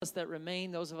us that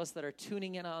remain, those of us that are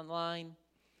tuning in online,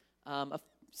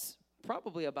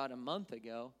 probably about a month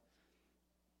ago,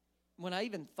 when I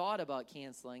even thought about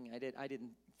canceling, I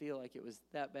didn't feel like it was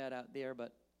that bad out there,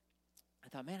 but I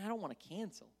thought, man, I don't want to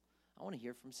cancel. I want to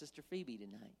hear from Sister Phoebe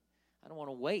tonight. I don't want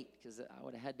to wait because I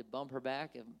would have had to bump her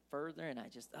back further, and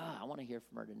I want to hear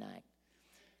from her tonight.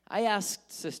 I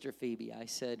asked Sister Phoebe, I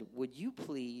said, would you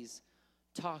please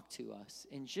talk to us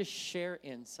and just share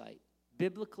insight,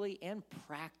 biblically and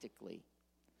practically?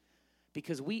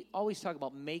 Because we always talk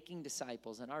about making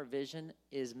disciples, and our vision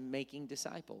is making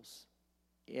disciples,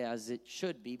 as it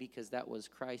should be, because that was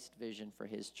Christ's vision for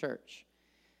his church.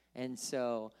 And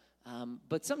so,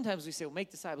 but sometimes we say, well, make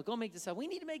disciples, go make disciples. We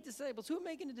need to make disciples. Who are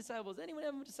making the disciples? Anyone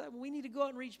have a disciple? We need to go out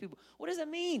and reach people. What does that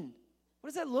mean? What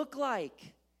does that look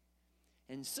like?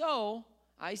 And so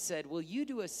I said, will you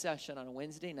do a session on a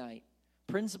Wednesday night,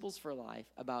 Principles for Life,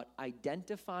 about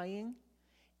identifying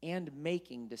and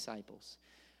making disciples?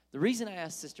 The reason I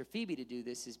asked Sister Phoebe to do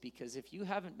this is because if you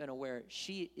haven't been aware,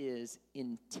 she is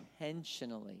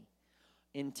intentionally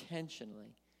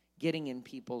getting in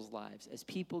people's lives. As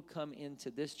people come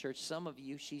into this church, some of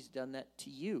you, she's done that to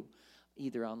you,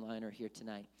 either online or here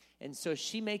tonight. And so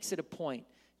she makes it a point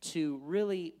to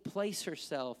really place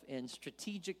herself in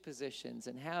strategic positions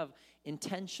and have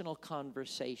intentional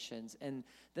conversations. And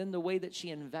then the way that she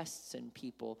invests in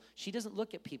people, she doesn't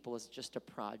look at people as just a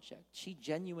project. She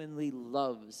genuinely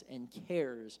loves and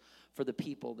cares for the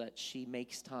people that she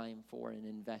makes time for and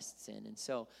invests in. And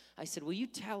so I said, will you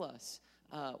tell us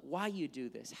why you do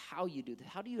this, how you do this?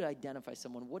 How do you identify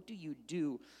someone? What do you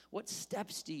do? What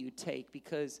steps do you take?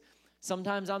 Because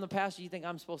sometimes I'm the pastor, you think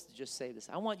I'm supposed to just say this.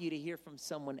 I want you to hear from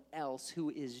someone else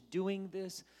who is doing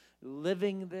this,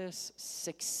 living this,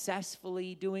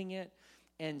 successfully doing it.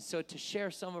 And so to share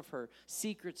some of her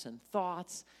secrets and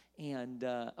thoughts and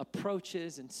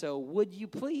approaches. And so would you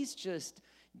please just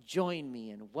join me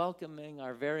in welcoming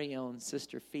our very own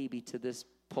Sister Phoebe to this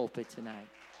pulpit tonight.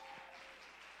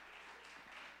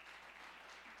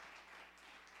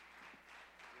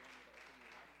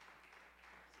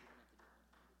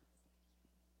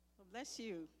 Bless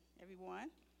you, everyone.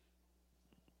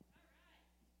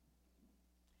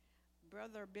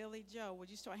 Brother Billy Joe,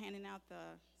 would you start handing out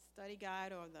the study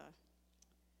guide or the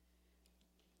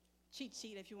cheat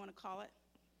sheet, if you want to call it?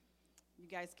 You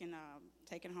guys can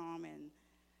take it home, and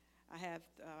I have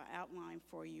outline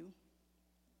for you.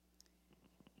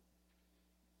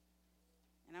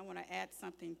 And I want to add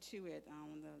something to it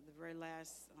on the very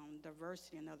last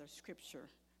diversity, another scripture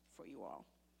for you all.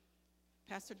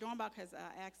 Pastor Dornbach has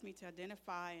asked me to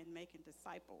identify and making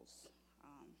disciples.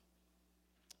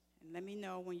 And let me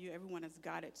know when everyone has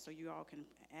got it so you all can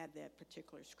add that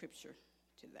particular scripture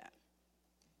to that.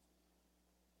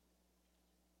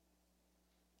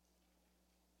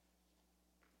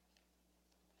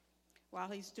 While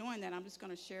he's doing that, I'm just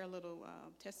going to share a little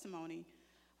testimony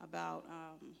about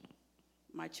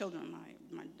my children,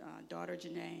 my daughter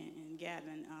Janae and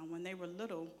Gavin. When they were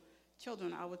little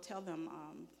children, I would tell them,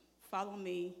 follow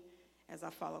me as I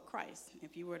follow Christ.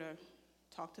 If you were to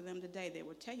talk to them today, they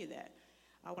would tell you that.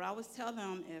 I would always tell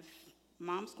them, if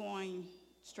mom's going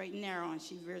straight and narrow and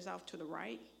she veers off to the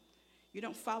right, you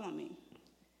don't follow me.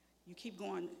 You keep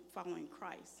going following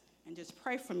Christ. And just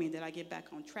pray for me that I get back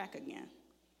on track again.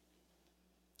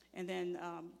 And then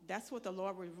that's what the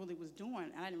Lord really was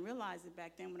doing. And I didn't realize it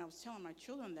back then when I was telling my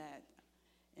children that.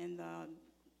 In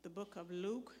the book of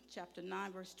Luke, chapter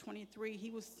 9, verse 23,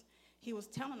 he was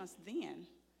telling us then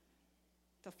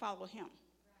to follow him.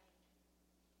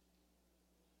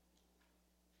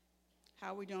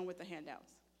 How are we doing with the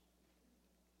handouts?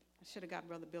 I should have got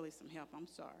Brother Billy some help. I'm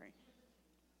sorry.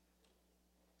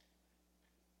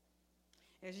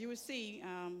 As you will see,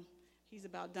 he's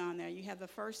about done there. You have the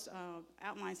first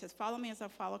outline says, follow me as I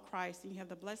follow Christ. And you have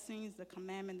the blessings, the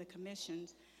commandment, the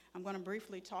commissions. I'm going to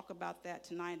briefly talk about that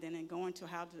tonight then and go into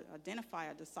how to identify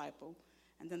a disciple.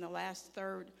 And then the last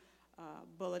third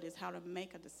bullet is how to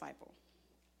make a disciple.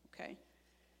 Okay?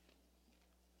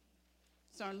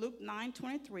 So in Luke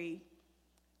 9:23,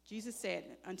 Jesus said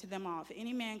unto them all, if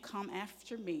any man come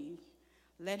after me,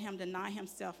 let him deny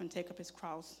himself and take up his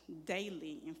cross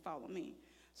daily and follow me.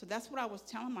 So that's what I was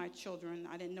telling my children.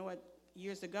 I didn't know it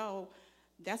years ago.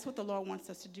 That's what the Lord wants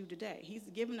us to do today. He's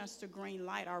given us the green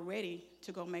light already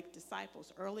to go make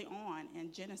disciples early on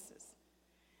in Genesis.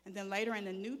 And then later in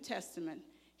the New Testament,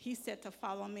 he said to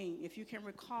follow me. If you can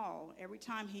recall, every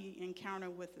time he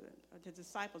encountered with the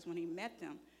disciples, when he met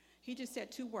them, he just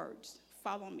said two words,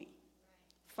 follow me.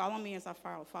 Follow me as I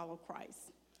follow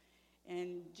Christ.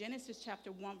 In Genesis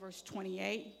chapter 1, verse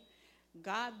 28,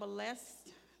 God blessed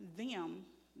them,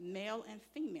 male and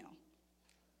female.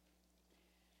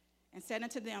 and said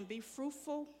unto them, Be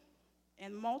fruitful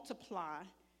and multiply,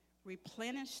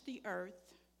 replenish the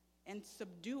earth, and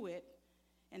subdue it,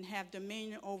 and have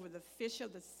dominion over the fish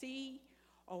of the sea,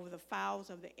 over the fowls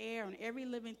of the air, and every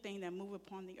living thing that move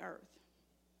upon the earth.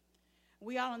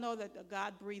 We all know that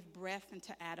God breathed breath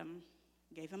into Adam,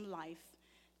 gave him life,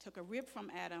 took a rib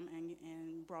from Adam,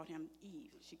 and brought him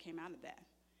Eve. She came out of that.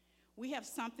 We have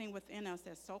something within us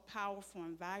that's so powerful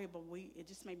and valuable, it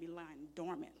just may be lying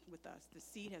dormant with us. The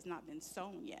seed has not been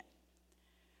sown yet.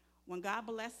 When God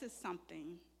blesses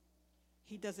something,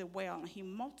 he does it well, and he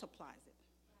multiplies it.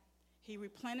 He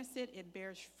replenishes it, it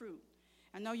bears fruit.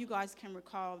 I know you guys can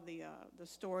recall the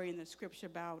story in the scripture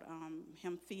about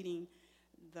him feeding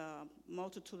the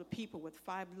multitude of people with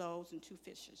 5 loaves and 2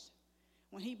 fishes.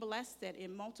 When he blessed it, it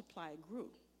multiplied, it grew.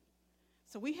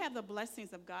 So we have the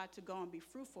blessings of God to go and be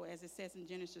fruitful, as it says in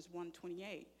Genesis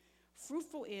 1:28.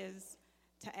 Fruitful is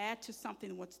to add to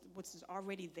something which is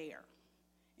already there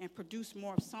and produce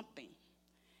more of something.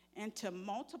 And to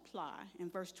multiply, in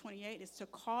verse 28, is to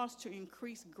cause to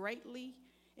increase greatly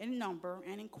in number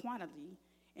and in quantity,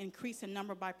 increase in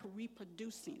number by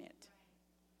reproducing it.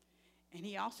 And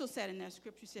he also said in that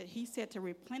scripture, he said to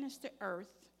replenish the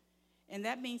earth, and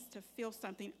that means to fill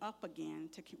something up again,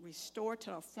 to restore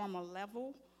to a former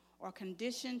level or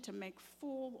condition, to make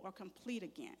full or complete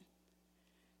again.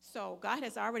 So God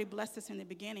has already blessed us in the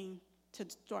beginning to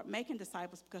start making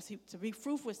disciples, because to be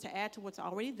fruitful is to add to what's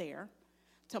already there,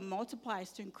 to multiply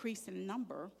is to increase in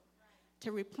number,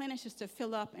 to replenish is to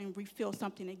fill up and refill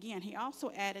something again. He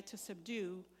also added to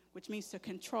subdue, which means to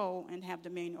control and have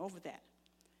dominion over that.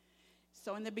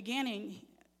 So in the beginning,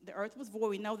 the earth was void,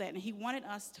 we know that, and he wanted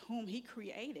us, to whom he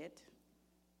created,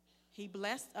 he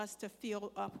blessed us to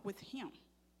fill up with him,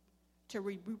 to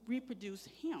reproduce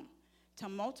him, to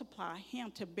multiply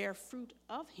him, to bear fruit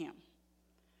of him.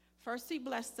 First, he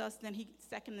blessed us, then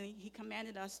secondly, he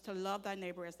commanded us to love thy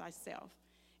neighbor as thyself.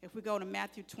 If we go to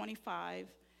Matthew 25,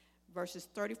 verses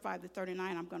 35 to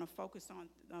 39, I'm going to focus on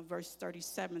verse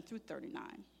 37 through 39.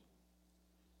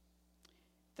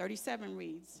 37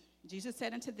 reads, Jesus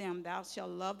said unto them, Thou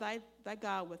shalt love thy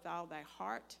God with all thy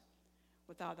heart,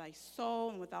 with all thy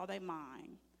soul, and with all thy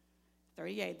mind.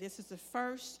 38, this is the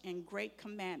first and great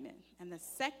commandment. And the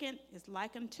second is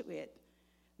like unto it,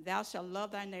 Thou shalt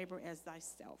love thy neighbor as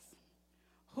thyself.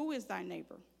 Who is thy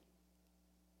neighbor?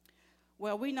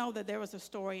 Well, we know that there was a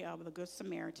story of the Good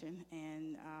Samaritan,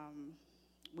 and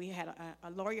we had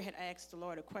a lawyer had asked the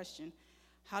Lord a question,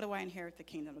 how do I inherit the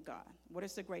kingdom of God? What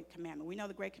is the great commandment? We know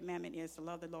the great commandment is to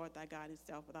love the Lord thy God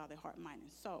himself with all thy heart, mind,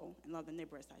 and soul, and love the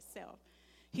neighbor as thyself.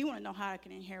 He wanted to know how I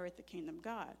can inherit the kingdom of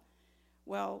God.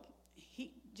 Well,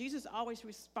 Jesus always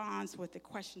responds with a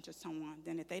question to someone.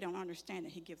 Then if they don't understand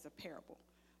it, he gives a parable.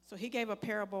 So he gave a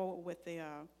parable with the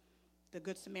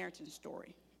Good Samaritan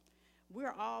story.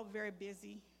 We're all very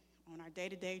busy on our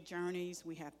day-to-day journeys.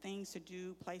 We have things to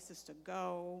do, places to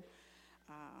go,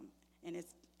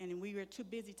 and we are too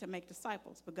busy to make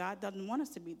disciples. But God doesn't want us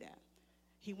to be that.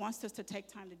 He wants us to take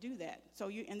time to do that. So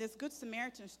in this Good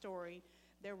Samaritan story,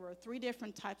 there were 3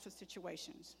 different types of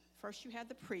situations. First, you had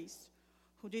the priest,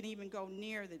 who didn't even go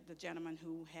near the gentleman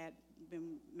who had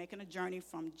been making a journey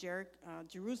from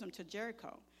Jerusalem to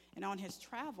Jericho. And on his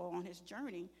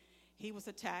journey, he was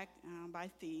attacked by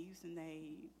thieves, and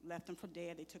they left him for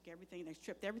dead. They took everything, they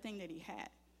stripped everything that he had.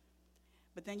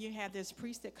 But then you have this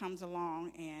priest that comes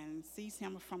along and sees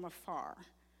him from afar.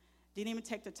 Didn't even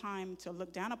take the time to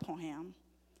look down upon him.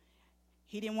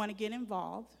 He didn't want to get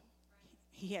involved.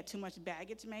 He had too much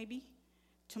baggage, maybe,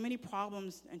 too many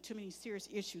problems and too many serious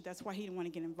issues. That's why he didn't want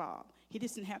to get involved. He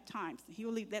just didn't have time. He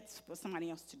will leave that for somebody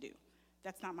else to do.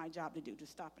 That's not my job to do, to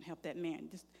stop and help that man.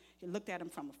 He looked at him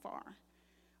from afar.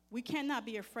 We cannot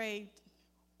be afraid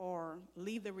or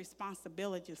leave the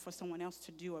responsibility for someone else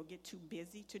to do, or get too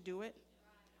busy to do it,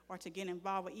 or to get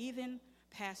involved, or even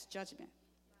pass judgment.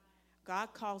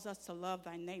 God calls us to love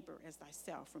thy neighbor as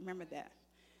thyself. Remember that.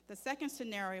 The second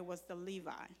scenario was the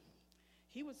Levi.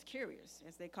 He was curious,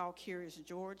 as they call Curious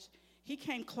George. He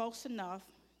came close enough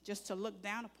just to look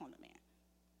down upon the man.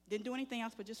 Didn't do anything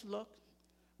else but just looked.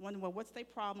 Wondered, well, what's their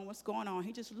problem? What's going on?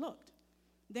 He just looked.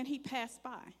 Then he passed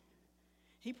by.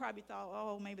 He probably thought,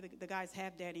 oh, maybe the guys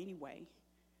have that anyway.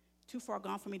 Too far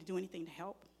gone for me to do anything to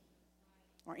help,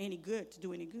 or any good, to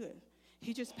do any good.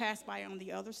 He just passed by on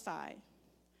the other side.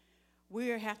 We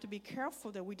have to be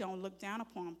careful that we don't look down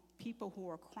upon people who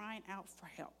are crying out for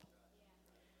help.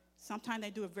 Sometimes they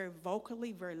do it very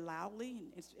vocally, very loudly.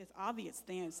 It's obvious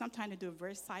then. Sometimes they do it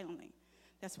very silently.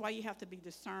 That's why you have to be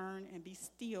discerned and be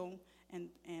still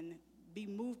and be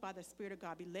moved by the Spirit of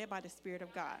God, be led by the Spirit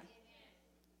of God.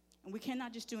 And we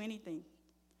cannot just do anything.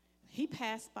 he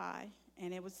passed by,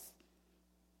 and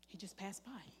he just passed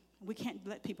by. We can't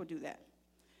let people do that.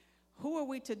 Who are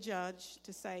we to judge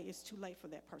to say it's too late for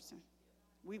that person?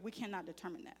 We cannot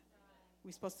determine that.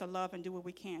 We're supposed to love and do what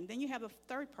we can. Then you have a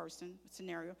third person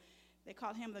scenario. They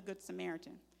call him the Good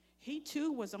Samaritan. He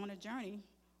too was on a journey,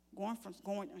 going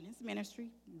on his ministry,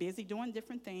 busy doing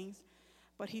different things,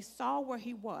 but he saw where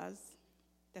he was.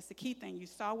 That's the key thing. You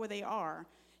saw where they are.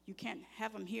 You can't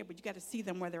have them here, but you got to see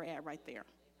them where they're at right there.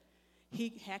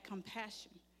 He had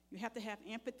compassion. You have to have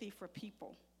empathy for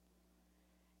people.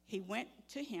 He went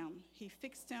to him. He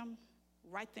fixed him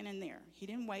right then and there. He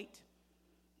didn't wait.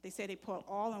 They said they poured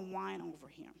oil and wine over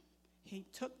him. He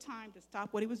took time to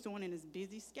stop what he was doing in his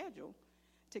busy schedule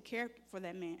to care for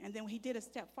that man. And then when he did a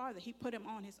step farther, he put him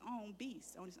on his own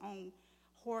beast, on his own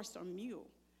horse or mule.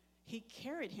 He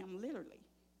carried him literally.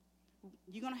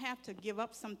 You're going to have to give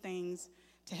up some things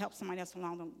to help somebody else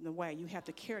along the way. You have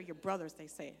to carry your brothers, they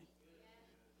said.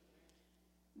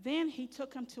 Then he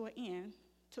took him to an inn,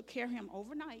 took care of him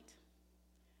overnight.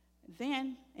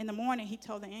 Then in the morning, he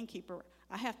told the innkeeper,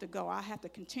 I have to go. I have to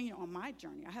continue on my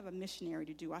journey. I have a missionary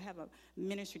to do. I have a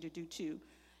ministry to do too.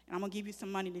 And I'm going to give you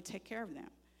some money to take care of them.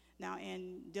 Now,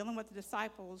 in dealing with the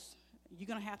disciples, you're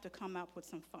going to have to come up with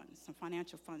some funds, some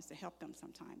financial funds to help them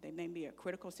sometime. There may be a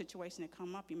critical situation that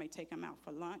come up. You may take them out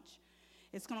for lunch.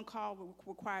 It's going to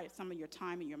require some of your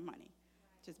time and your money.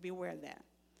 Just be aware of that.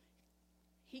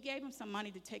 He gave him some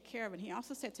money to take care of it. He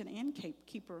also said to the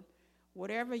innkeeper,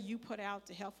 whatever you put out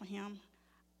to help for him,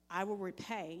 I will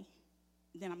repay.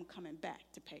 Then I'm coming back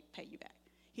to pay you back.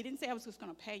 He didn't say I was just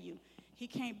going to pay you. He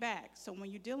came back. So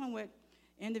when you're dealing with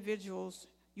individuals,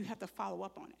 you have to follow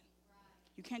up on it. Right.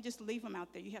 You can't just leave them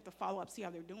out there. You have to follow up, see how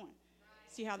they're doing,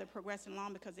 right. See how they're progressing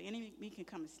along, because the enemy can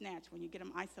come and snatch when you get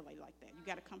them isolated like that. You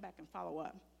got to come back and follow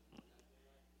up.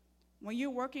 When you're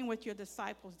working with your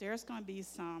disciples, there's going to be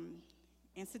some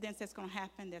incidents that's going to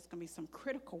happen. There's going to be some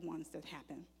critical ones that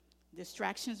happen.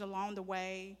 Distractions along the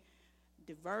way,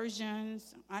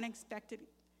 diversions, unexpected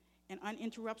and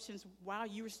uninterruptions while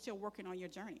you're still working on your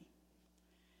journey.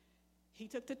 He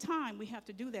took the time. We have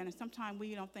to do that. And sometimes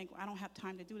we don't think, I don't have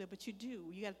time to do that, but you do.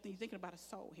 You're thinking about a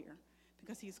soul here,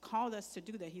 because he's called us to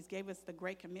do that. He's gave us the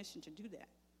Great Commission to do that.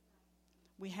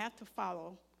 We have to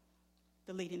follow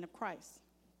the leading of Christ.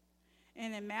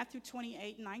 And in Matthew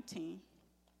 28:19,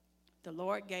 the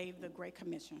Lord gave the Great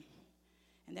Commission,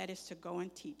 and that is to go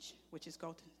and teach, which is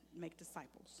go to make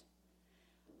disciples.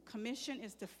 Commission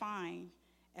is defined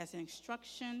as an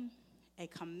instruction, a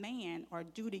command, or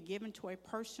duty given to a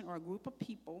person or a group of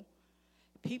people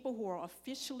who are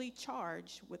officially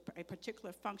charged with a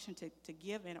particular function to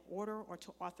give an order or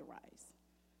to authorize.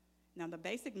 Now, the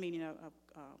basic meaning of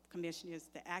commission is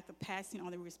the act of passing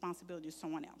on the responsibility to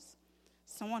someone else.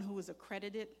 Someone who is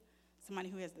accredited, somebody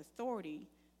who has the authority,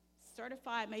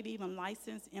 certified, maybe even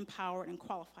licensed, empowered, and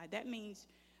qualified. That means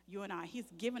you and I,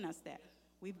 he's given us that.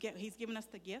 He's given us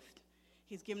the gift.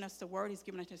 He's given us the word. He's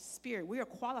given us his spirit. We are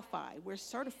qualified. We're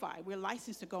certified. We're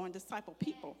licensed to go and disciple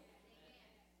people.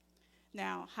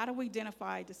 Now, how do we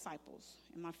identify disciples?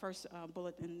 In my first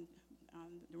bullet in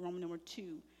the Roman number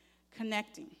 2,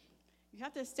 connecting. You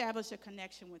have to establish a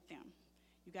connection with them.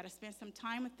 You got to spend some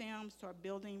time with them, start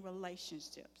building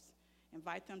relationships.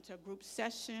 Invite them to group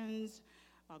sessions,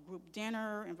 a group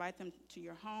dinner, invite them to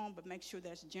your home, but make sure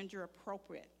that's gender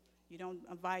appropriate. You don't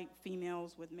invite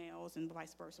females with males and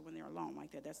vice versa when they're alone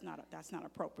like that. That's not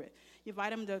appropriate. You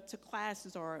invite them to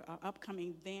classes or an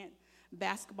upcoming event,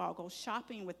 basketball, go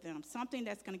shopping with them, something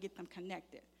that's going to get them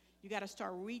connected. You got to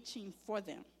start reaching for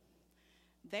them.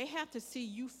 They have to see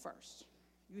you first.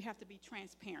 You have to be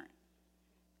transparent.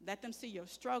 Let them see your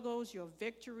struggles, your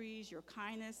victories, your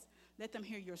kindness. Let them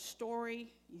hear your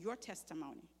story, your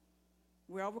testimony.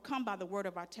 We're overcome by the word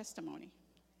of our testimony.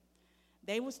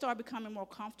 They will start becoming more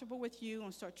comfortable with you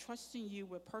and start trusting you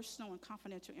with personal and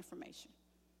confidential information.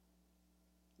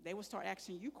 They will start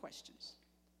asking you questions.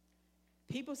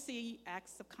 People see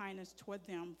acts of kindness toward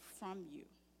them from you.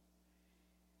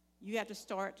 You have to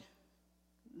start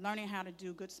learning how to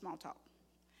do good small talk,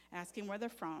 asking where they're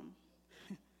from,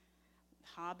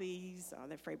 hobbies,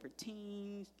 their favorite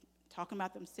teams, talking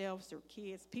about themselves, their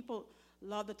kids. People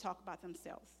love to talk about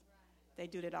themselves. They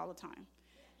do that all the time.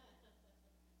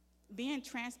 Being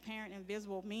transparent and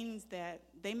visible means that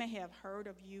they may have heard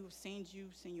of you, seen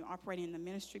you operating in the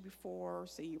ministry before,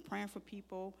 seen you praying for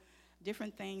people,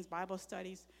 different things, Bible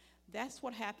studies. That's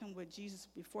what happened with Jesus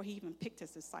before he even picked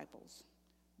his disciples.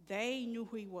 They knew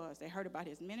who he was. They heard about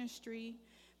his ministry.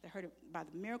 They heard about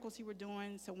the miracles he was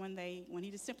doing. So when he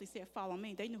just simply said, follow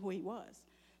me, they knew who he was.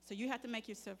 So you have to make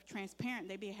yourself transparent.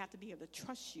 They have to be able to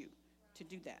trust you to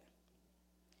do that.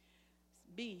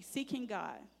 B, seeking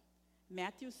God.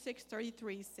 Matthew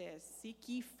 6:33 says, seek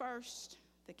ye first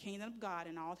the kingdom of God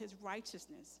and all his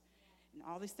righteousness, and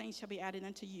all these things shall be added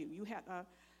unto you. You have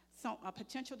a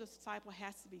potential disciple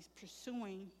has to be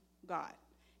pursuing God,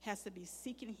 has to be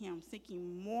seeking him,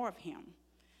 seeking more of him.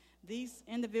 These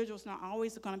individuals not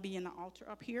always going to be in the altar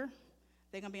up here.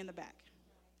 They're going to be in the back.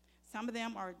 Some of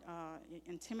them are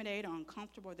intimidated or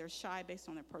uncomfortable. They're shy based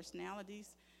on their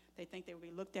personalities. They think they will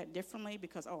be looked at differently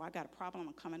because, I got a problem,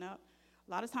 I'm coming up.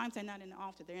 A lot of times they're not in the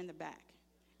altar, they're in the back.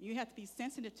 You have to be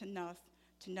sensitive enough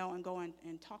to know and go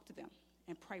and talk to them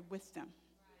and pray with them.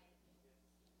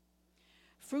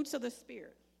 Fruits of the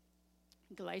Spirit,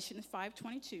 Galatians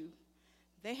 5:22,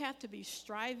 they have to be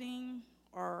striving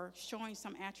or showing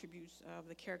some attributes of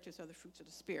the characters of the fruits of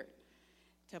the Spirit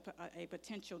to a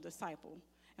potential disciple.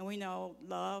 And we know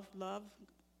love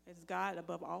is God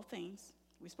above all things.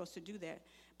 We're supposed to do that.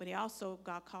 But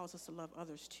God calls us to love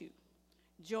others too.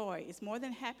 Joy is more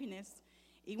than happiness,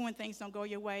 even when things don't go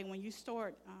your way. When you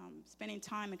start spending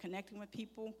time and connecting with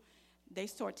people, they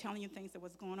start telling you things that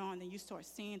was going on, and then you start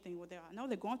seeing things. I know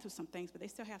they're going through some things, but they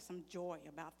still have some joy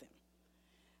about them.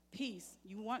 Peace.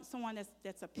 You want someone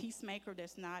that's a peacemaker,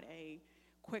 that's not a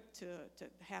quick to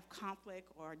have conflict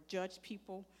or judge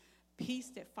people. Peace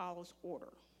that follows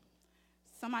order.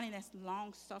 Somebody that's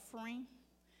long-suffering,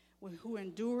 who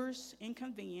endures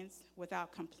inconvenience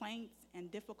without complaints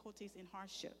and difficulties and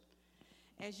hardship.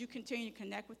 As you continue to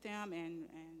connect with them and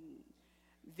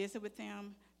visit with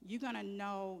them, you're going to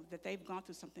know that they've gone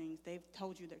through some things. They've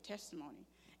told you their testimony.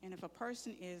 And if a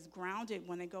person is grounded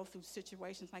when they go through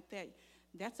situations like that,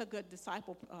 that's a good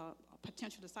disciple,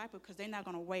 potential disciple, because they're not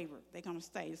going to waver. They're going to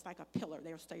stay. It's like a pillar.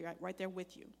 They'll stay right there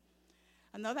with you.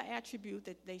 Another attribute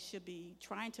that they should be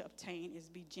trying to obtain is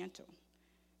be gentle.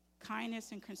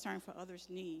 Kindness and concern for others'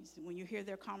 needs. When you hear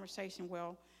their conversation,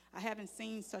 I haven't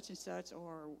seen such and such,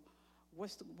 or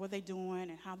what they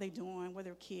doing and how they doing, whether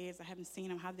they're kids, I haven't seen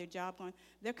them, how their job going.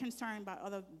 They're concerned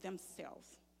about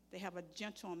themselves. They have a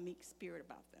gentle and meek spirit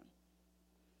about them.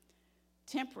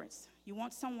 Temperance. You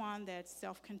want someone that's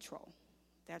self-control.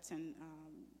 That's in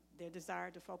their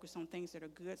desire to focus on things that are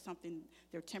good,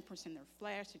 their temperance in their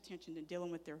flesh, attention to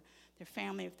dealing with their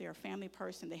family. If they're a family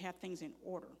person, they have things in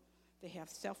order. They have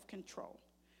self-control.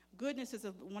 Goodness is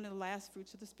one of the last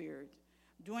fruits of the Spirit,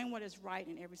 doing what is right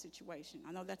in every situation.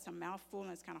 I know that's a mouthful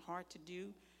and it's kind of hard to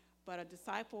do, but a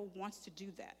disciple wants to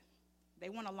do that. They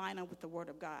want to line up with the Word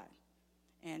of God.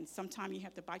 And sometimes you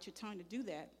have to bite your tongue to do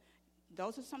that.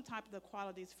 Those are some type of the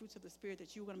qualities, fruits of the Spirit,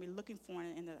 that you're going to be looking for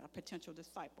in a potential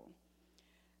disciple.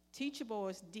 Teachable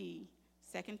is D,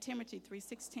 2 Timothy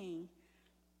 3:16.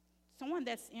 Someone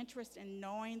that's interested in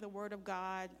knowing the Word of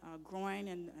God, growing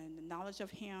in the knowledge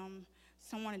of Him,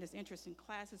 someone that's interested in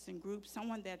classes and groups,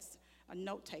 someone that's a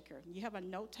note taker. You have a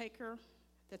note taker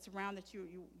that's around that you're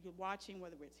watching,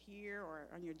 whether it's here or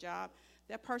on your job.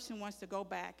 That person wants to go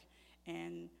back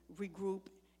and regroup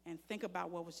and think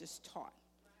about what was just taught.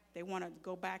 They want to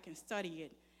go back and study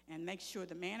it and make sure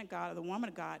the man of God or the woman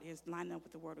of God is lined up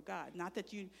with the Word of God. Not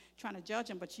that you're trying to judge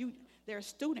them, but they're a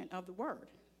student of the Word.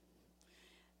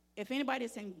 If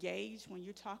anybody's engaged when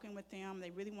you're talking with them,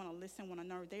 they really want to listen, want to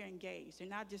know, they're engaged. They're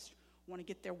not just want to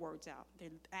get their words out. They're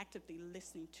actively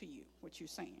listening to you, what you're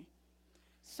saying.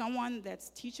 Someone that's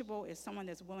teachable is someone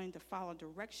that's willing to follow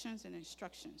directions and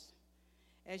instructions.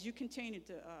 As you continue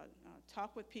to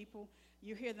talk with people,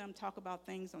 you hear them talk about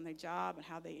things on their job and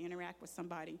how they interact with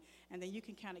somebody, and then you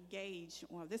can kind of gauge,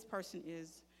 this person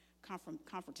is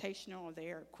confrontational or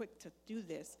they're quick to do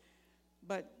this.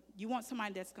 But you want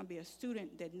somebody that's going to be a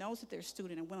student that knows that they're a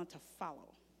student and willing to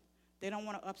follow. They don't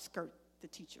want to upskirt the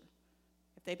teacher.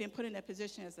 If they've been put in that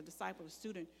position as a disciple or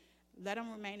student, let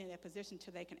them remain in that position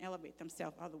until they can elevate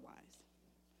themselves otherwise.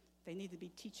 They need to be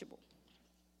teachable.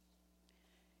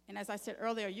 And as I said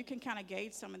earlier, you can kind of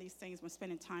gauge some of these things when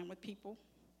spending time with people.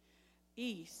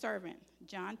 E, servant,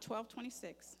 John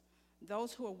 12:26.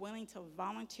 Those who are willing to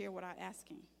volunteer without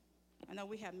asking. I know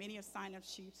we have many of sign-up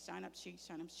sheets,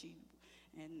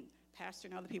 and pastor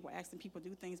and other people asking people to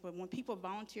do things. But when people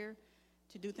volunteer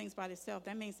to do things by themselves,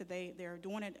 that means that they're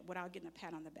doing it without getting a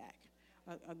pat on the back,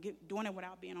 doing it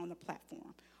without being on the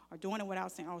platform, or doing it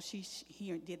without saying,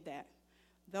 he did that.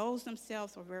 Those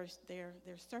themselves are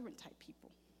they're servant-type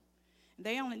people.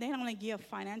 They don't only give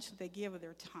financially, they give of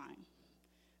their time.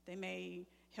 They may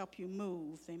help you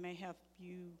move. They may help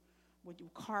you with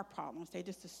your car problems. They're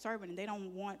just a servant, and they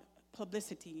don't want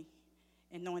publicity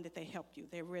in knowing that they helped you.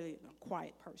 They're really a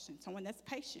quiet person. Someone that's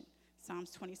patient,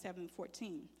 Psalms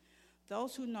 27:14.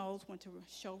 Those who knows when to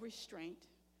show restraint,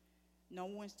 know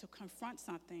when to confront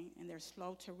something, and they're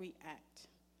slow to react.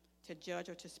 to judge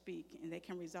or to speak, and they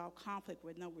can resolve conflict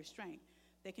with no restraint.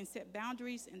 They can set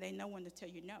boundaries, and they know when to tell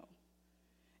you no.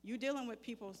 You're dealing with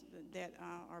people that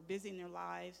are busy in their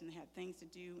lives and have things to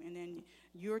do, and then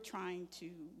you're trying to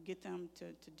get them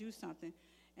to do something,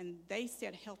 and they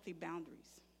set healthy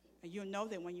boundaries. And you'll know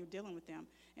that when you're dealing with them.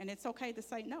 And it's okay to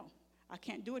say, no, I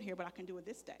can't do it here, but I can do it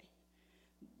this day.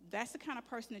 That's the kind of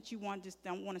person that you just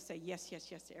don't want to say yes, yes,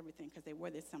 yes to everything because they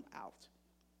wear this some out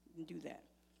and do that.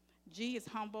 G is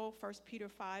humble, 1 Peter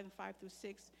 5 and 5 through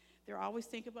 6. They're always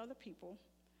thinking of other people.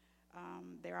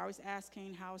 They're always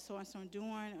asking how so-and-so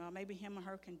doing. Maybe him or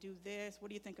her can do this. What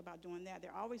do you think about doing that?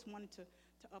 They're always wanting to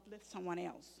uplift someone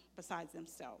else besides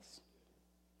themselves.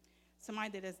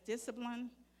 Somebody that is disciplined,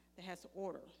 that has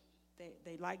order.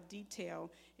 They like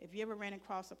detail. If you ever ran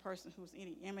across a person who's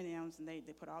eating M&Ms and they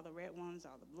put all the red ones,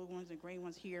 all the blue ones, and green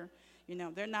ones here,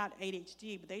 they're not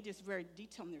ADHD, but they just very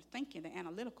detailed in their thinking. They're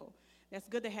analytical. That's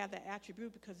good to have that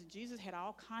attribute because Jesus had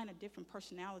all kind of different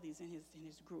personalities in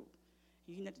his group.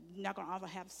 You're not going to all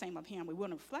have the same of him. We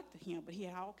wouldn't reflect him, but he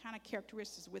had all kind of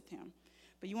characteristics with him.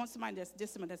 But you want somebody that's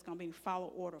disciplined, that's going to be follow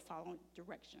order, follow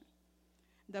direction.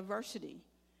 Diversity.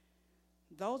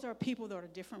 Those are people that are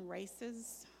different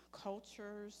races,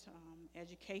 cultures,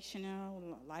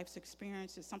 educational, life's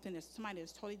experiences, somebody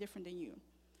that's totally different than you.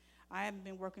 I have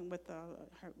been working with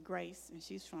her, Grace, and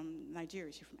she's from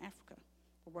Nigeria. She's from Africa.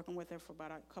 We're working with her for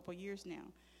about a couple years now.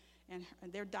 And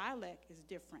their dialect is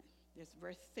different. It's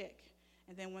very thick.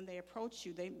 And then when they approach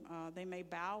you, they may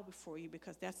bow before you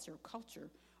because that's their culture,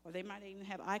 or they might even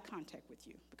have eye contact with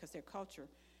you because their culture.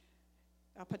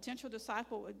 A potential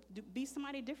disciple would be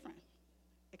somebody different.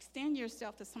 Extend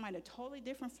yourself to somebody that's totally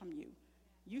different from you.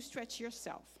 You stretch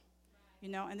yourself,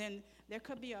 and then there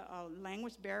could be a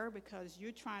language barrier because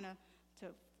you're trying to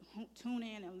tune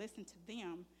in and listen to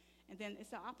them, and then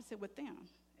it's the opposite with them.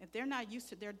 If they're not used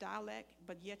to their dialect,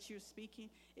 but yet you're speaking,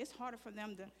 it's harder for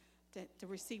them to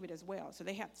receive it as well. So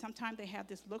sometimes they have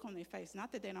this look on their face.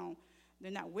 Not that they're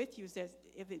not with you, it's that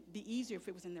it'd be easier if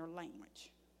it was in their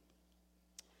language.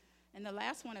 And the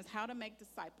last one is how to make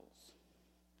disciples.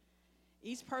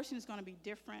 Each person is going to be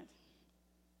different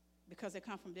because they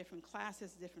come from different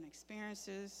classes, different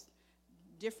experiences,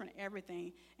 different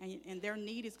everything, and their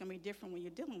need is going to be different when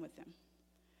you're dealing with them.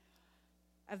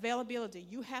 Availability.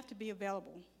 You have to be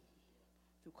available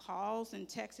through calls and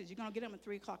texts. You're going to get them at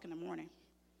 3 o'clock in the morning.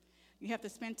 You have to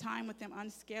spend time with them,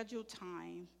 unscheduled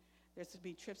time. There's to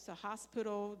be trips to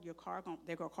hospital. Their car's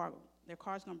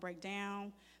going to break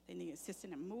down. They need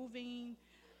assistance in moving,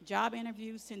 job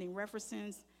interviews, sending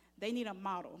references. They need a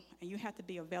model, and you have to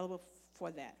be available for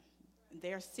that.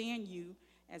 They're seeing you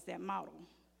as that model.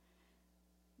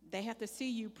 They have to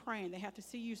see you praying. They have to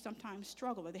see you sometimes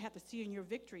struggle, or they have to see you in your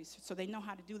victories so they know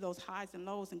how to do those highs and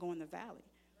lows and go in the valley.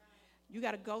 You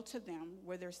got to go to them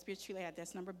where they're spiritually at.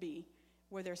 That's number B,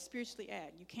 where they're spiritually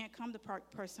at. You can't come to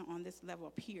a person on this level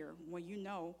up here where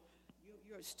you're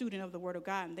a student of the Word of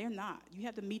God, and they're not. You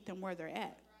have to meet them where they're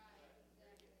at.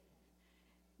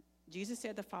 Jesus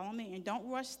said to follow me, and don't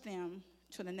rush them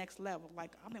to the next level.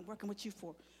 Like, I've been working with you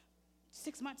for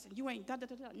 6 months, and you ain't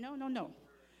da-da-da-da. No.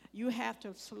 You have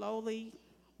to slowly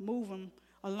move them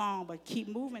along, but keep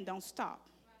moving, don't stop.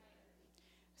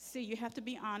 See, you have to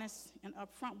be honest and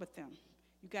upfront with them.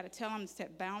 You got to tell them to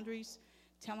set boundaries,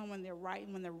 tell them when they're right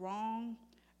and when they're wrong.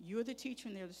 You're the teacher,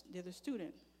 and they're the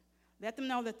student. Let them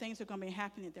know that things are going to be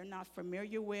happening that they're not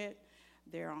familiar with,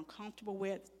 they're uncomfortable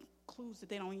with, clues that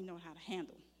they don't even know how to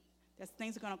handle.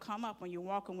 Things are going to come up when you're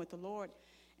walking with the Lord,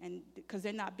 and because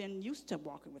they're not been used to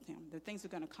walking with him. The things are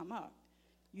going to come up.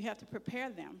 You have to prepare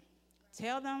them.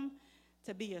 Tell them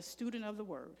to be a student of the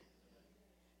Word,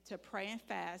 to pray and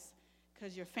fast,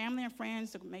 because your family and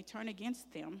friends may turn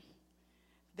against them.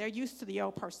 They're used to the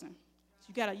old person.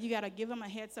 So you gotta give them a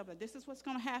heads up that this is what's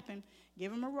going to happen.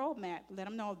 Give them a roadmap. Let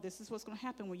them know this is what's going to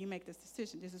happen when you make this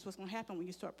decision. This is what's going to happen when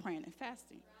you start praying and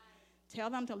fasting. Tell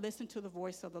them to listen to the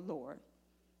voice of the Lord.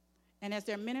 And as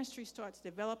their ministry starts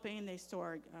developing, they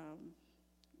start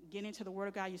getting into the Word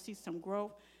of God, you see some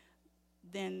growth,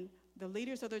 then the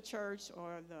leaders of the church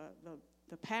or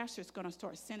the pastor is going to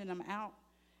start sending them out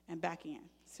and back in.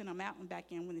 Send them out and back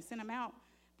in. When they send them out,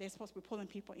 they're supposed to be pulling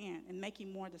people in and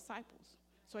making more disciples.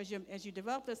 So as you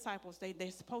develop disciples, they're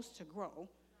supposed to grow.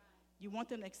 You want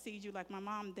them to exceed you. Like my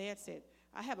mom and dad said,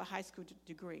 I have a high school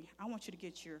degree. I want you to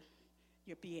get your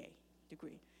BA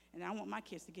degree. And I want my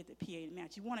kids to get the PA to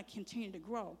match. You want to continue to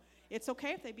grow. It's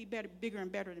okay if they be bigger and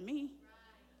better than me.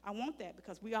 I want that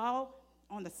because we all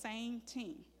on the same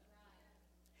team.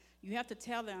 You have to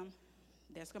tell them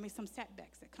there's going to be some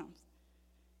setbacks that comes.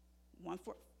 1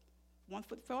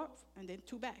 foot forward and then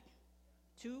 2 back.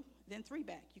 2, then 3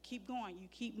 back. You keep going, you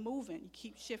keep moving, you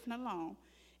keep shifting along.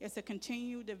 It's a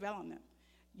continued development.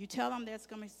 You tell them there's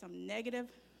going to be some negative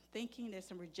thinking, there's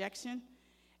some rejection.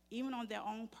 Even on their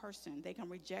own person, they can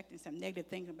reject and some negative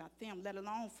things about them, let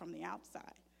alone from the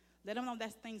outside. Let them know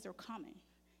that things are coming.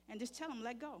 And just tell them,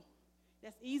 let go.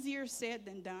 That's easier said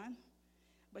than done.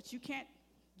 But you can't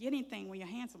get anything when your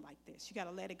hands are like this. You got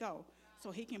to let it go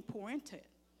so he can pour into it.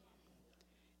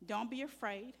 Don't be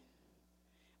afraid.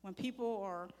 When people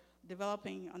are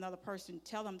developing another person,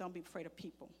 tell them don't be afraid of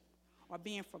people or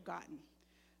being forgotten.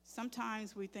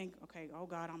 Sometimes we think, okay, oh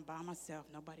God, I'm by myself.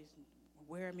 Nobody's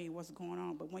aware of me, what's going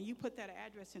on. But when you put that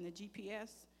address in the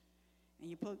GPS and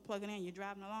you plug it in, you're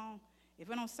driving along, if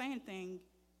it don't say anything,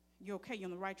 you're okay, you're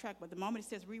on the right track. But the moment it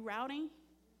says rerouting,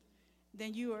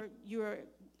 then you're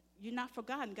not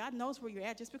forgotten. God knows where you're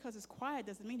at. Just because it's quiet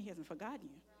doesn't mean he hasn't forgotten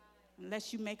you. Right.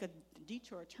 Unless you make a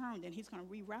detour, a turn, then he's going to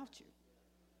reroute you.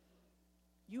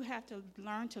 You have to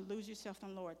learn to lose yourself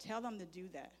in the Lord. Tell them to do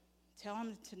that. Tell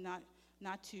them to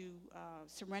not to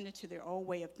surrender to their old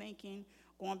way of thinking,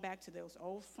 going back to those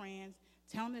old friends.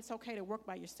 Tell them it's okay to work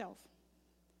by yourself.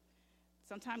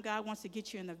 Sometimes God wants to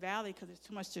get you in the valley because there's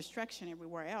too much distraction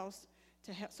everywhere else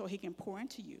to help, so he can pour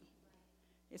into you.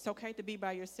 It's okay to be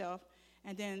by yourself.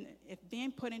 And then if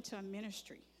being put into a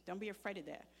ministry, don't be afraid of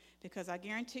that. Because I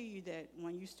guarantee you that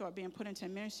when you start being put into a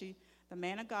ministry, the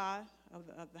man of God, of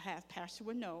the half pastor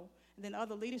would know, and then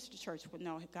other leaders of the church would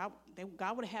know.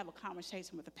 God would have a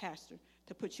conversation with the pastor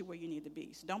to put you where you need to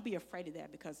be. So don't be afraid of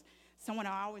that, because someone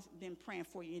has always been praying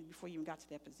for you before you even got to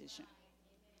that position.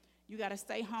 You got to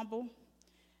stay humble.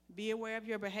 Be aware of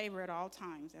your behavior at all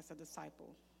times as a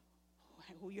disciple.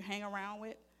 Who you hang around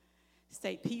with.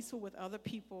 Stay peaceful with other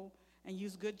people and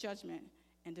use good judgment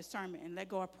and discernment, and let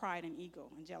go of pride and ego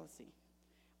and jealousy.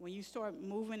 When you start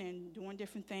moving and doing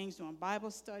different things, doing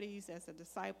Bible studies as a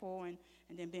disciple and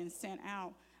then being sent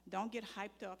out, don't get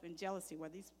hyped up in jealousy where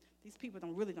these people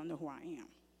don't know who I am.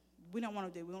 We don't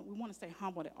want to do. We want to stay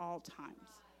humble at all times.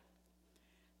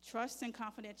 Trust and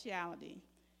confidentiality.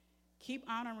 Keep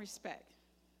honor and respect.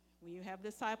 When you have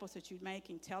disciples that you're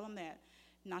making, tell them that,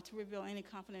 not to reveal any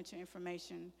confidential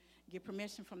information. Get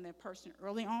permission from that person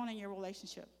early on in your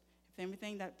relationship. If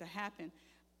anything that to happen,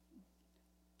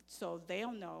 so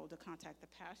they'll know to contact the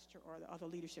pastor or the other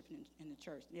leadership in the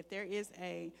church. If there is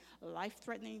a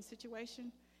life-threatening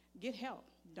situation, get help.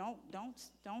 Don't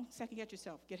second-guess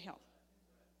yourself. Get help.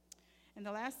 And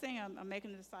the last thing I'm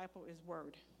making a disciple is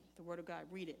the word of God.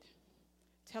 Read it.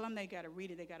 Tell them they got to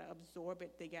read it. They got to absorb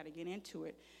it. They got to get into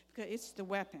it, because it's the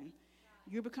weapon.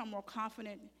 You become more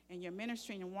confident in your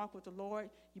ministry and walk with the Lord.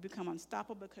 You become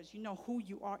unstoppable because you know who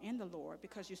you are in the Lord,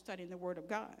 because you're studying the word of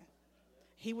God.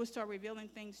 He will start revealing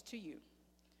things to you.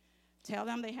 Tell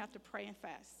them they have to pray and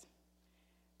fast.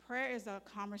 Prayer is a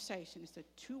conversation. It's a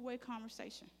two-way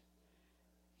conversation.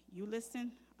 You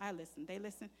listen, I listen, they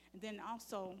listen. And then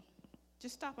also,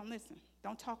 just stop and listen.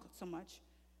 Don't talk so much.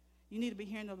 You need to be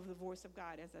hearing the voice of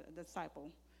God as a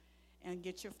disciple, and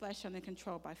get your flesh under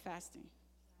control by fasting.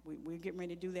 We're getting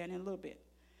ready to do that in a little bit.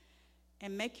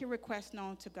 And make your request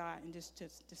known to God, and just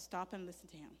stop and listen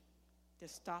to him.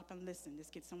 Just stop and listen.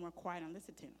 Just get somewhere quiet and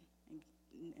listen to him.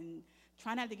 And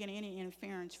try not to get any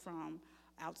interference from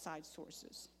outside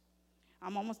sources.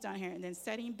 I'm almost done here. And then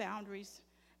setting boundaries.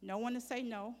 No one to say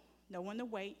no. No one to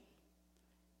wait.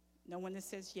 No one that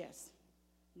says yes.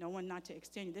 No one not to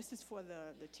extend you. This is for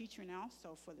the teacher and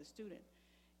also for the student.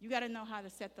 You got to know how to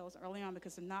set those early on,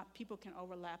 because if not, people can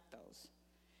overlap those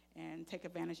and take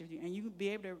advantage of you. And you be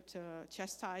able to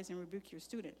chastise and rebuke your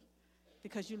student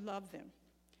because you love them.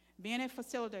 Being a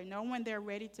facilitator, know when they're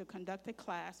ready to conduct a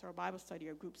class or a Bible study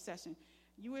or group session.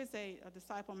 You as a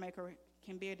disciple maker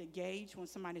can be able to gauge when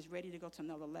somebody's ready to go to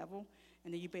another level,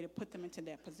 and then you be able to put them into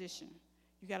that position.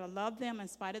 You got to love them in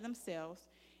spite of themselves,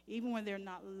 even when they're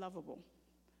not lovable.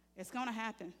 It's going to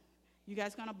happen. You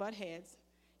guys going to butt heads.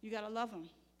 You got to love them,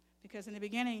 because in the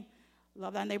beginning,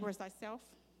 love thy neighbor as thyself,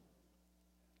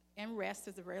 and rest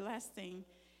is the very last thing.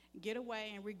 Get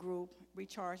away and regroup,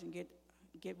 recharge, and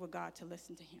get with God to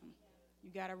listen to him.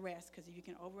 You got to rest, because if you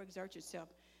can overexert yourself,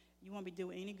 you won't be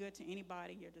doing any good to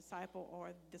anybody, your disciple,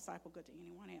 or disciple good to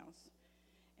anyone else.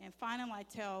 And finally, I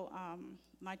tell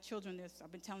my children this.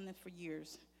 I've been telling them for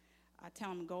years. I tell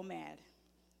them, go mad.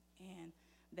 And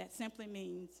that simply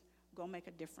means go make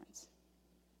a difference.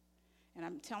 And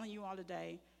I'm telling you all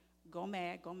today, go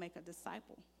mad, go make a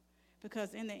disciple.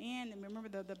 Because in the end, and remember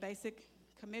the basic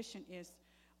commission is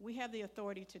we have the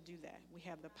authority to do that. We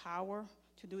have the power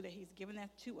to do that. He's given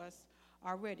that to us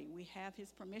already. We have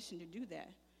his permission to do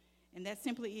that. And that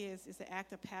simply is an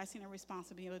act of passing a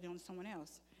responsibility on someone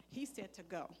else. He said to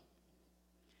go.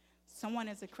 someone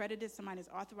is accredited, someone is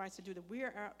authorized to do that, we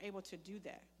are able to do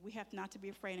that. We have not to be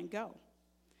afraid and go.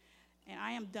 And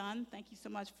I am done. Thank you so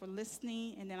much for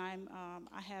listening. And then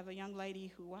I have a young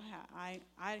lady who I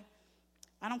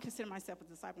don't consider myself a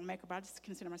disciple maker, but I just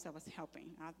consider myself as helping.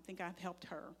 I think I've helped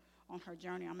her on her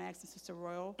journey. I'm asking Sister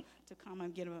Royal to come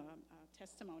and give a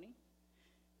testimony.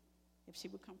 If she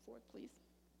would come forward, please.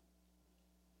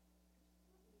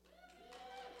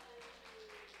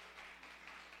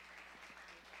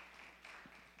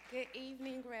 Good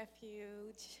evening,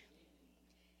 Refuge.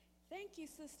 Thank you,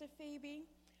 Sister Phoebe.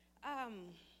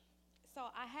 So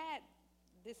I had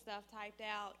this stuff typed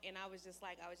out, and I was just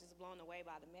blown away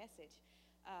by the message.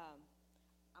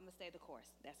 I'm gonna stay the course.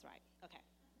 That's right. Okay.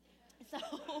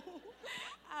 So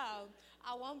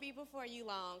I won't be before you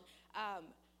long.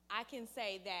 I can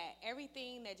say that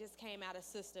everything that just came out of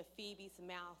Sister Phoebe's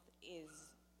mouth is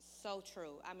so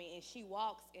true. I mean, and she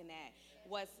walks in that.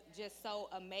 What's just so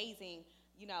amazing,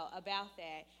 about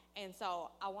that. And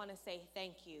so I want to say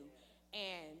thank you.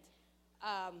 And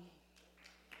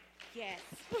yes.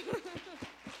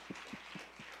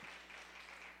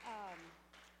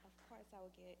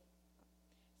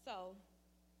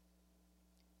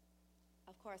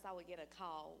 Of course I would get a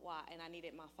call, and I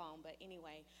needed my phone. But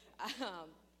anyway,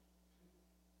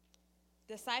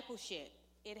 discipleship,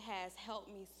 it has helped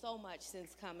me so much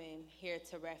since coming here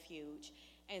to Refuge.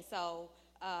 And so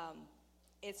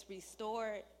it's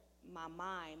restored my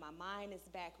mind. My mind is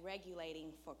back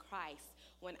regulating for Christ.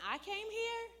 When I came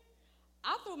here,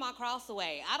 I threw my cross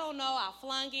away. I don't know, I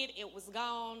flung it, it was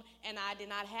gone, and I did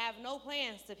not have no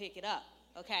plans to pick it up,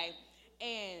 okay?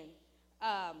 And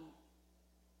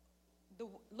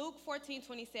Luke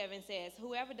 14:27 says,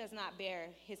 whoever does not bear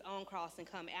his own cross and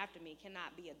come after me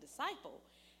cannot be a disciple.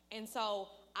 And so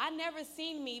I never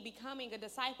seen me becoming a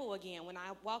disciple again when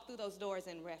I walked through those doors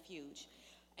in Refuge.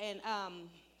 And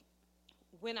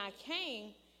when I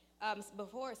came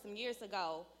before some years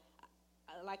ago,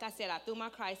 like I said, I threw my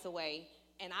Christ away,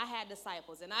 and I had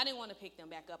disciples, and I didn't want to pick them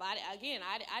back up. I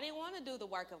didn't want to do the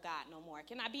work of God no more.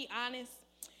 Can I be honest?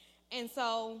 And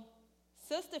so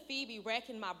Sister Phoebe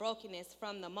reckoned my brokenness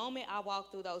from the moment I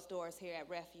walked through those doors here at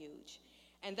Refuge.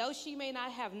 And though she may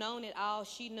not have known it all,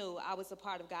 she knew I was a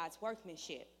part of God's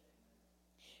workmanship.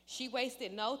 She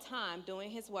wasted no time doing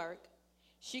his work.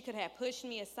 She could have pushed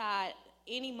me aside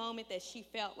any moment that she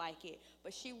felt like it,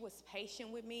 but she was patient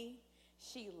with me.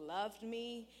 She loved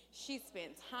me. She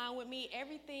spent time with me.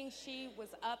 Everything she was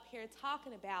up here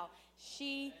talking about,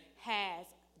 she has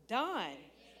done.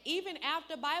 Even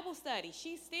after Bible study,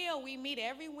 we meet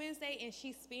every Wednesday, and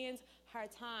she spends her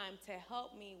time to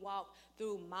help me walk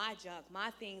through my junk,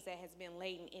 my things that has been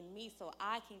laden in me, so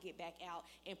I can get back out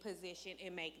in position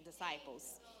and make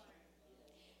disciples.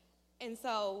 And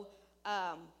so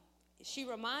she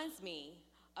reminds me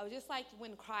of just like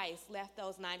when Christ left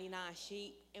those 99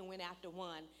 sheep and went after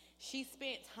one. She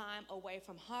spent time away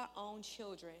from her own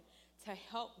children to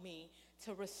help me,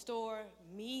 to restore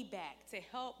me back, to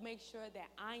help make sure that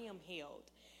I am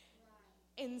healed.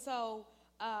 And so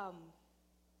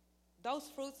those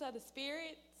fruits of the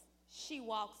Spirit, she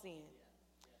walks in.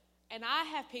 And I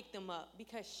have picked them up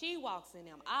because she walks in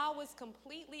them. I was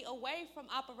completely away from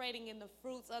operating in the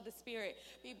fruits of the Spirit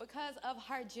because of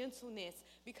her gentleness,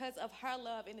 because of her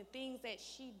love and the things that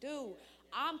she do.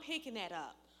 I'm picking that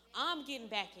up. I'm getting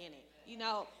back in it,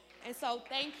 And so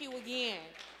thank you again.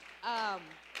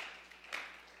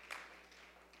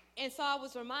 And so I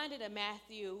was reminded of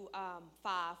Matthew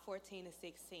 5:14 to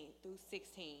 16 through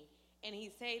 16. And he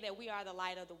say that we are the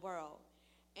light of the world.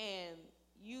 And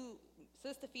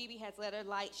Sister Phoebe has let her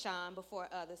light shine before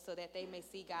others so that they may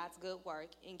see God's good work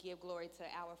and give glory to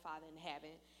our Father in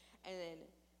heaven. And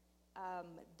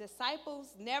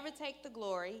disciples never take the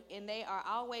glory, and they are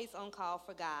always on call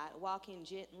for God, walking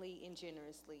gently and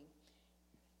generously.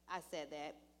 I said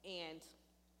that, and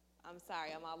I'm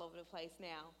sorry, I'm all over the place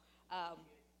now.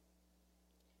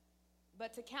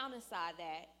 But to counterside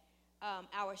that,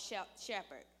 our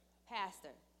shepherd,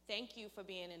 pastor, thank you for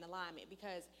being in alignment,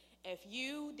 because if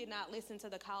you did not listen to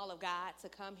the call of God to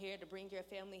come here, to bring your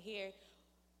family here,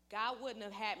 God wouldn't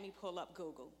have had me pull up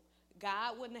Google.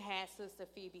 God wouldn't have had Sister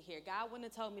Phoebe here. God wouldn't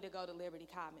have told me to go to Liberty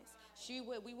Commons.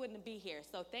 We wouldn't be here.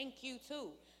 So thank you,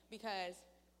 too, because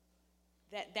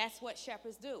that's what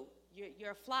shepherds do.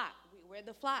 You're a flock. We're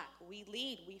the flock. We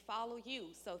lead. We follow you.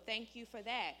 So thank you for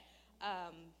that.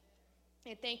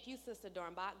 And thank you, Sister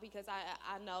Dornbach, because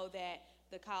I know that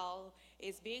the call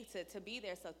is big to be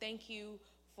there. So thank you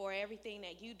for everything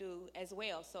that you do as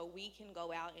well, so we can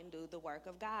go out and do the work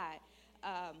of God.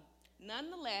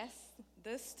 Nonetheless,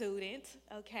 the student,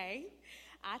 okay,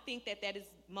 I think that that is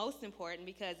most important,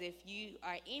 because if you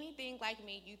are anything like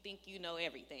me, you think you know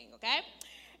everything, okay?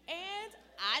 And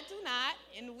I do not,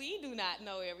 and we do not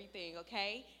know everything,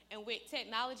 okay? And with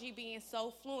technology being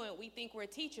so fluent, we think we're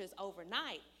teachers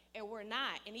overnight, and we're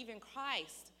not. And even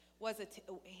Christ was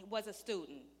a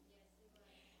student.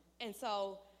 And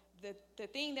so the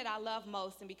thing that I love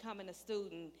most in becoming a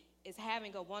student is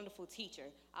having a wonderful teacher.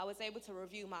 I was able to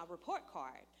review my report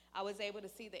card. I was able to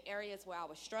see the areas where I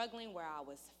was struggling, where I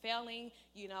was failing,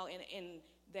 you know, in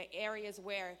the areas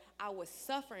where I was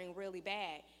suffering really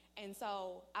bad. And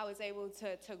so I was able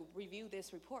to review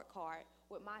this report card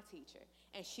with my teacher.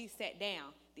 And she sat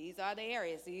down. These are the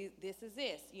areas. This is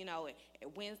this. You know,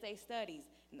 Wednesday studies.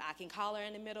 I can call her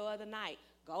in the middle of the night.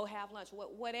 Go have lunch.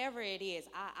 Whatever it is,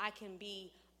 I can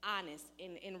be honest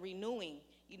in renewing,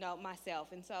 you know,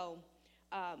 myself. And so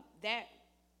that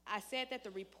I said that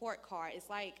the report card is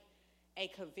like a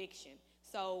conviction.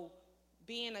 So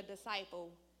being a disciple,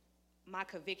 my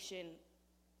conviction,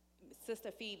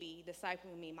 Sister Phoebe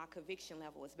discipling me, my conviction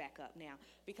level is back up now.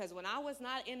 Because when I was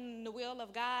not in the will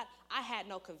of God, I had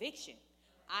no conviction.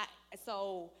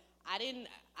 I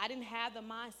didn't have the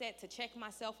mindset to check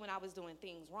myself when I was doing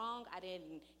things wrong. I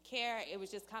didn't care. It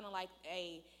was just kind of like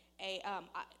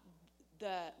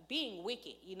the being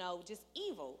wicked, you know, just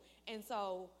evil. And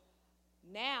so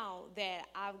now that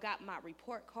I've got my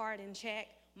report card in check,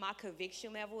 my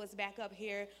conviction level is back up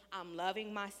here. I'm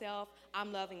loving myself.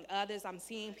 I'm loving others. I'm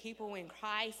seeing people in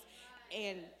Christ.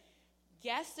 And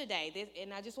yesterday,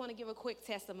 and I just want to give a quick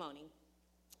testimony.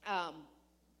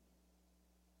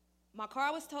 My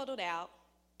car was totaled out,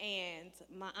 and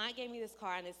my aunt gave me this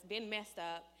car, and it's been messed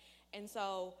up. And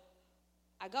so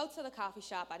I go to the coffee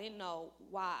shop. I didn't know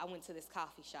why I went to this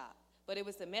coffee shop, but it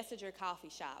was the Messenger coffee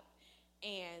shop.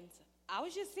 And I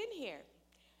was just sitting here.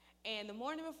 And the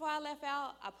morning before I left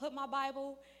out, I put my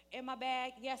Bible in my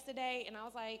bag yesterday, and I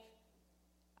was like,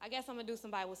 I guess I'm going to do some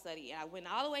Bible study. And I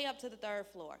went all the way up to the 3rd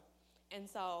floor. And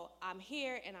so I'm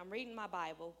here, and I'm reading my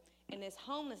Bible, and this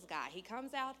homeless guy, he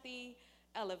comes out the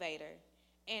elevator,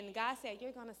 and God said,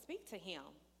 you're going to speak to him.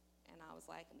 And I was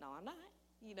like, no, I'm not,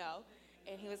 you know.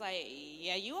 And he was like,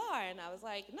 yeah, you are. And I was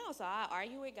like, no. So I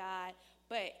argued with God,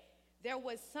 but there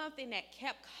was something that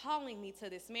kept calling me to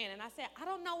this man. And I said, I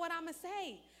don't know what I'm going to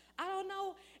say. I don't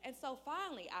know. And so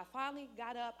I finally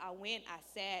got up. I went, I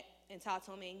sat and talked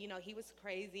to him. And, you know, he was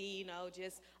crazy, you know,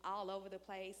 just all over the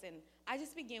place. And I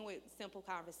just began with simple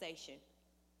conversation.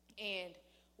 And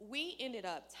we ended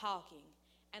up talking.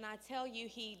 And I tell you,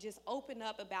 he just opened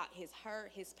up about his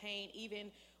hurt, his pain,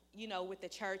 even, you know, with the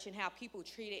church and how people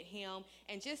treated him.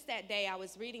 And just that day, I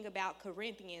was reading about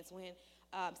Corinthians, when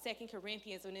 2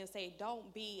 Corinthians, when they say,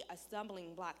 don't be a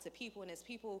stumbling block to people. And as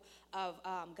people of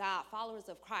God, followers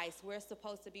of Christ, we're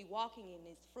supposed to be walking in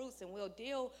these fruits, and we'll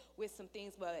deal with some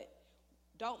things, but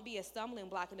don't be a stumbling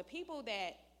block. And the people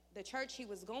that the church he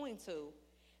was going to,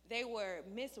 they were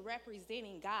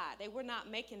misrepresenting God. They were not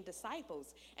making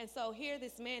disciples. And so here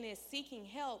this man is seeking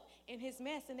help in his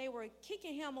mess, and they were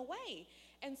kicking him away.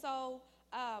 And so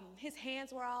his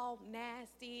hands were all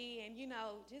nasty, and, you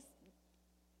know, just,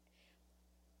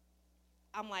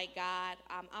 I'm like, God,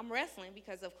 I'm wrestling,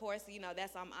 because, of course, you know,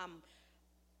 that's,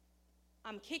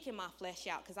 I'm kicking my flesh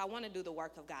out, because I want to do the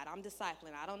work of God. I'm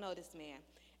discipling. I don't know this man.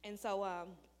 And so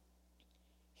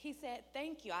he said,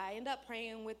 thank you. I end up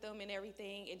praying with him and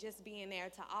everything, and just being there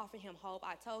to offer him hope.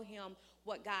 I told him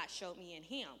what God showed me in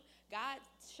him. God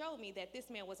showed me that this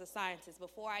man was a scientist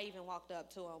before I even walked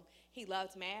up to him. He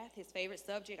loved math, his favorite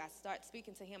subject. I started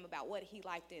speaking to him about what he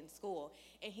liked in school,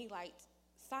 and he liked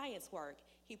science work.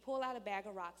 He pulled out a bag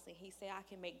of rocks, and he said, I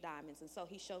can make diamonds. And so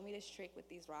he showed me this trick with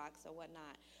these rocks or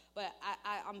whatnot. But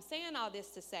I'm saying all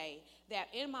this to say that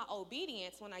in my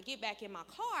obedience, when I get back in my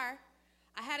car,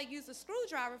 I had to use a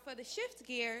screwdriver for the shift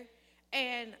gear,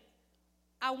 and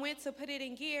I went to put it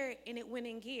in gear, and it went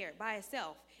in gear by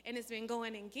itself, and it's been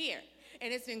going in gear,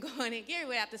 and it's been going in gear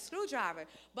without the screwdriver.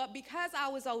 But because I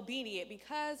was obedient,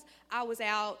 because I was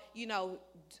out, you know,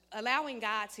 allowing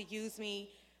God to use me,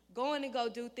 going to go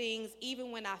do things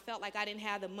even when I felt like I didn't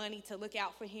have the money to look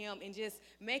out for him and just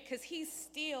because he's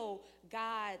still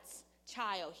God's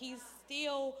child. He's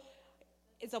still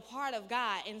is a part of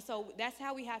God. And so that's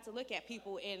how we have to look at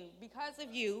people. And because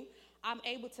of you, I'm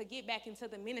able to get back into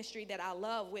the ministry that I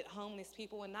love with homeless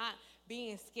people and not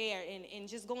being scared and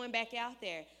just going back out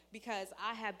there because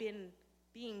I have been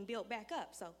being built back up.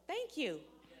 So thank you.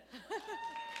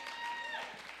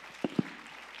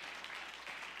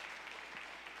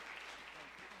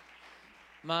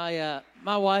 My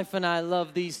wife and I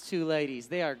love these two ladies.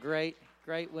 They are great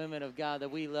women of God that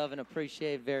we love and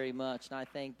appreciate very much, and I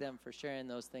thank them for sharing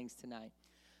those things tonight.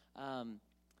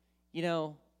 You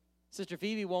know, Sister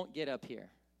Phoebe won't get up here,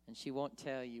 and she won't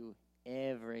tell you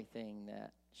everything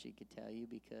that she could tell you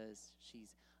because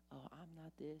she's, oh, I'm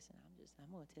not this, and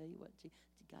I'm going to tell you what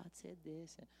God said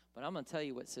this. But I'm going to tell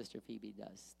you what Sister Phoebe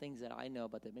does, things that I know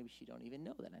about that maybe she don't even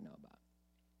know that I know about.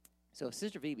 So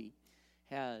Sister Phoebe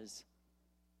has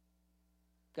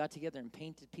got together and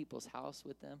painted people's house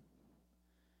with them,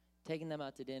 taken them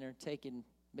out to dinner, taken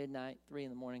midnight, 3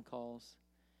 a.m. calls,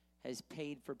 has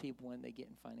paid for people when they get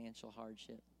in financial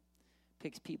hardship,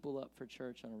 picks people up for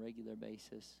church on a regular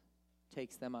basis,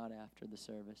 takes them out after the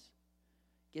service,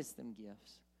 gets them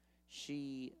gifts.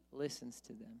 She listens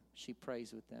to them. She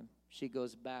prays with them. She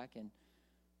goes back, and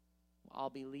I'll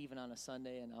be leaving on a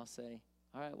Sunday, and I'll say,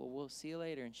 all right, well, we'll see you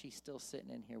later. And she's still sitting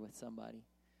in here with somebody,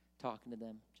 talking to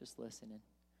them, just listening,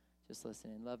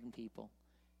 loving people.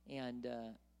 And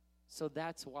so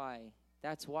that's why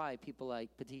people like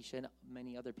Patisha and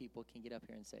many other people can get up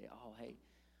here and say, oh, hey,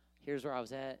 here's where I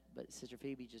was at, but Sister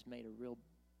Phoebe just made a real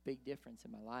big difference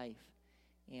in my life.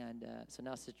 And so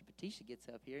now Sister Patisha gets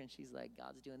up here, and she's like,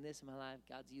 God's doing this in my life.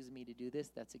 God's using me to do this.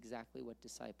 That's exactly what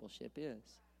discipleship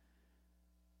is.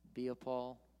 Be a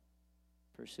Paul,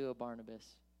 pursue a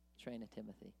Barnabas, train a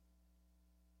Timothy.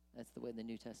 That's the way the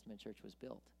New Testament church was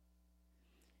built.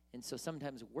 And so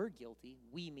sometimes we're guilty,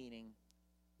 we meaning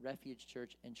Refuge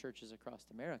Church and churches across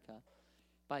America,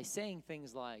 by saying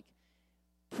things like,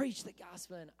 preach the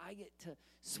gospel, and I get to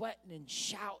sweating and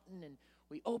shouting, and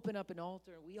we open up an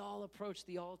altar, and we all approach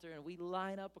the altar, and we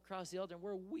line up across the altar, and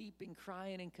we're weeping,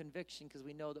 crying in conviction because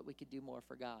we know that we could do more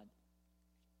for God.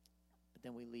 But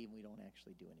then we leave, and we don't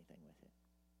actually do anything with it.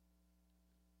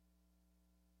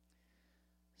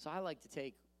 So I like to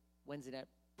take Wednesday night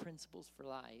principles for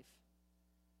life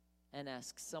and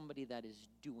ask somebody that is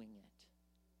doing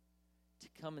it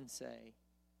to come and say,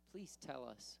 please tell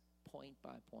us point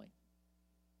by point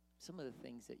some of the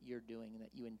things that you're doing and that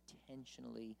you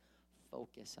intentionally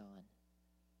focus on.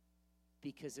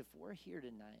 Because if we're here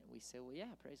tonight and we say, well, yeah,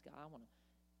 praise God,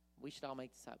 we should all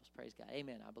make disciples, praise God.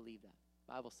 Amen, I believe that.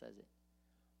 Bible says it.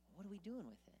 What are we doing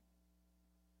with it?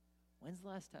 When's the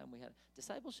last time we had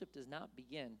discipleship? Does not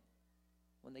begin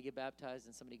when they get baptized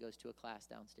and somebody goes to a class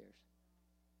downstairs.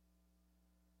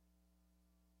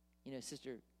 You know,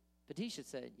 Sister Patisha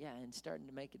said, yeah, and starting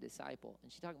to make a disciple.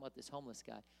 And she's talking about this homeless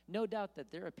guy. No doubt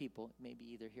that there are people, maybe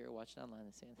either here or watching online,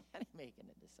 and saying, that ain't making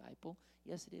a disciple.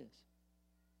 Yes, it is.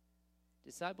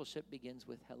 Discipleship begins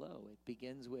with hello. It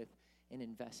begins with an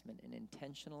investment, an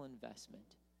intentional investment.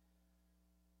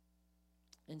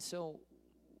 And so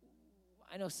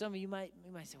I know some of you might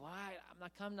say, well,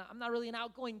 I'm not really an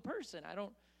outgoing person. I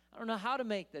don't know how to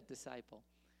make that disciple.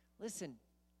 Listen,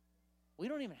 we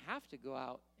don't even have to go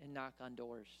out and knock on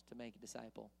doors to make a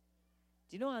disciple.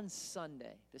 Do you know on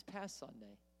Sunday, this past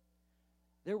Sunday,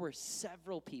 there were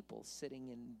several people sitting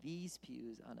in these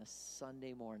pews on a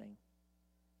Sunday morning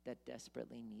that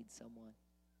desperately need someone.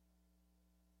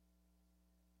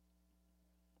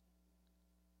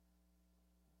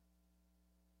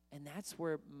 And that's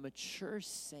where mature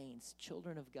saints,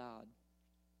 children of God,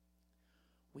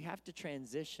 we have to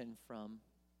transition from,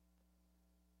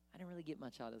 I didn't really get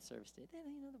much out of the service today.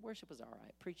 You know, the worship was all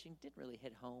right. Preaching didn't really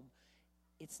hit home.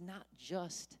 It's not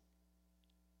just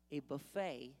a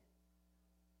buffet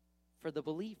for the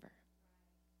believer.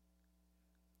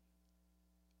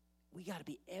 We got to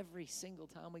be every single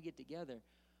time we get together.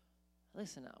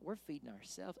 Listen, we're feeding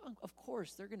ourselves. Of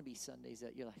course, there are going to be Sundays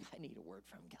that you're like, I need a word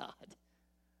from God.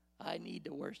 I need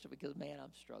to worship because, man,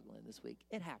 I'm struggling this week.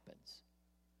 It happens.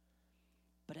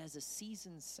 But as a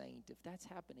seasoned saint, if that's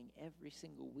happening every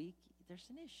single week, there's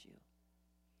an issue.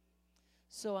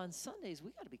 So on Sundays,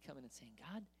 we got to be coming and saying,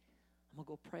 God, I'm going to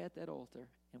go pray at that altar.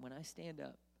 And when I stand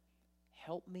up,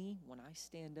 help me when I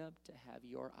stand up to have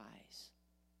your eyes.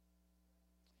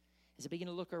 As I begin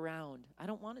to look around, I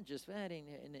don't want to just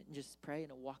pray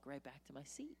and walk right back to my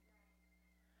seat.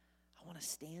 I want to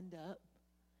stand up.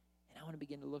 And I want to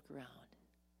begin to look around.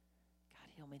 God,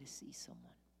 help me to see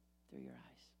someone through your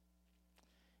eyes.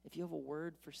 If you have a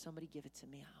word for somebody, give it to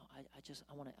me.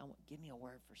 Give me a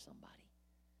word for somebody.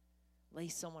 Lay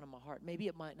someone on my heart. Maybe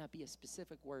it might not be a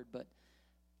specific word, but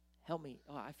help me.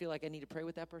 Oh, I feel like I need to pray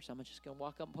with that person. I'm just going to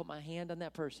walk up and put my hand on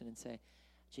that person and say,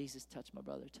 Jesus, touch my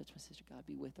brother, touch my sister. God,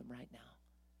 be with them right now.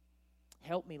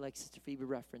 Help me, like Sister Phoebe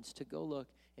referenced, to go look.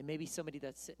 And maybe somebody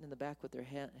that's sitting in the back with their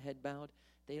head bowed,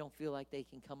 they don't feel like they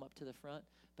can come up to the front,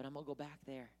 but I'm going to go back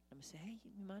there. I'm going to say, hey,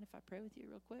 you mind if I pray with you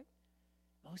real quick?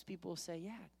 Most people will say,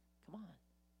 yeah, come on.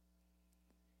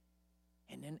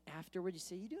 And then afterward, you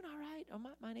say, you doing all right? Oh,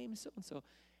 my name is so-and-so.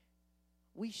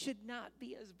 We should not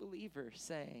be as believers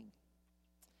saying,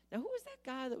 Now, who was that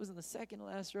guy that was in the second to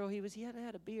last row? He had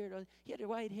a beard. He had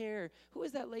white hair. Who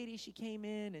was that lady? She came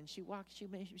in and she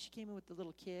came in with the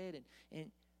little kid,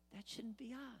 and that shouldn't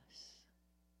be us.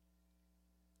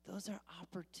 Those are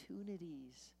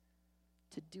opportunities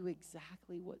to do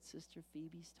exactly what Sister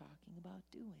Phoebe's talking about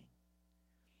doing.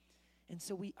 And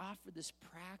so we offer this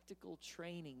practical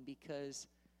training because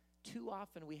too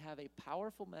often we have a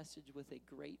powerful message with a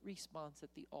great response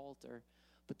at the altar,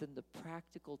 but then the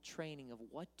practical training of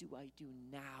what do I do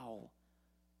now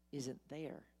isn't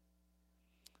there.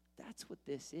 That's what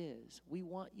this is. We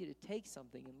want you to take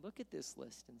something and look at this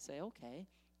list and say, okay,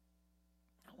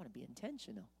 I want to be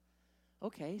intentional.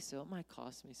 Okay, so it might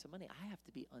cost me some money. I have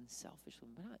to be unselfish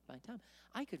with my time.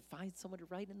 I could find someone to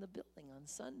write in the building on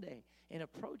Sunday and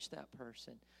approach that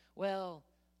person. Well,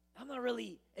 I'm not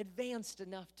really advanced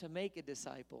enough to make a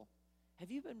disciple.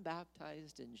 Have you been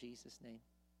baptized in Jesus' name?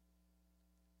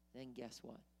 Then guess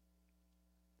what?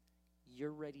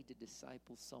 You're ready to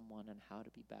disciple someone on how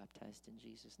to be baptized in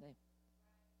Jesus' name.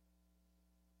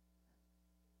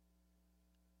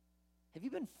 Have you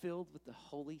been filled with the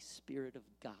Holy Spirit of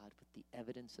God with the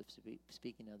evidence of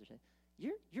speaking to others?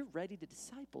 You're ready to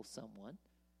disciple someone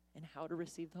and how to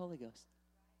receive the Holy Ghost.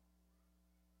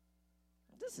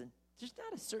 Listen, there's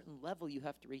not a certain level you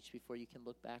have to reach before you can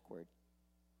look backward.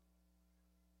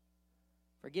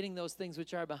 Forgetting those things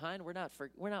which are behind, we're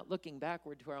not looking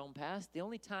backward to our own past. The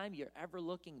only time you're ever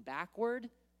looking backward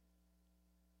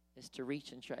is to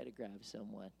reach and try to grab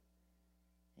someone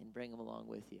and bring them along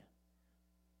with you.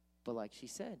 But like she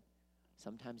said,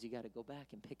 sometimes you got to go back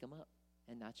and pick them up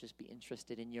and not just be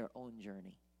interested in your own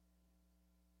journey.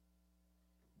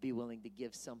 Be willing to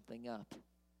give something up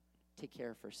to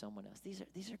care for someone else.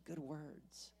 These are good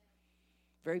words,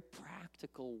 very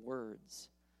practical words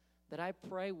that I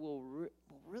pray will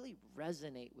really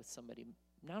resonate with somebody,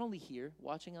 not only here,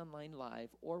 watching online live,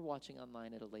 or watching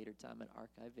online at a later time, an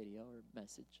archive video or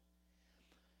message,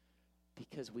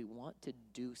 because we want to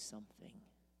do something.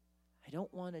 I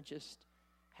don't want to just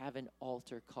have an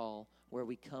altar call where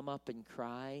we come up and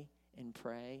cry and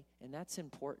pray, and that's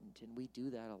important, and we do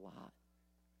that a lot.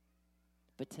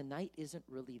 But tonight isn't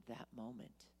really that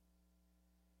moment.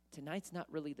 Tonight's not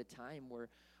really the time where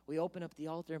we open up the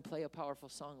altar and play a powerful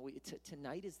song.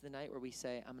 Tonight is the night where we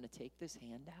say, I'm going to take this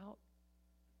handout,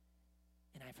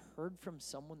 and I've heard from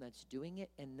someone that's doing it,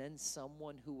 and then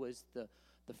someone who was the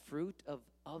fruit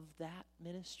of that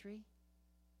ministry.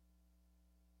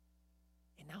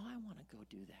 And now I want to go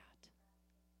do that.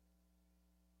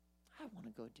 I want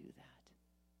to go do that.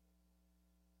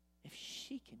 If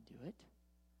she can do it,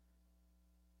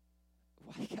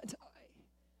 why can't I?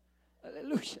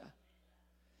 Hallelujah.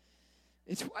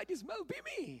 It's why does Mel be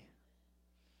me?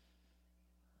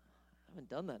 I haven't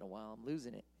done that in a while. I'm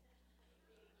losing it.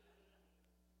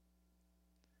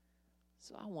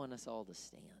 So I want us all to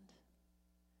stand.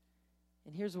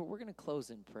 And here's what we're going to close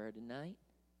in prayer tonight.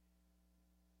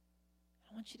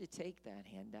 I want you to take that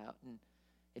handout. And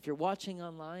if you're watching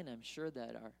online, I'm sure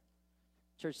that our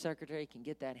church secretary can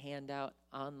get that handout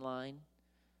online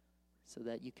so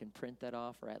that you can print that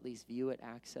off or at least view it,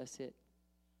 access it,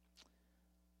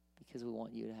 because we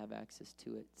want you to have access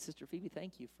to it. Sister Phoebe,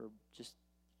 thank you for just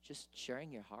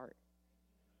sharing your heart.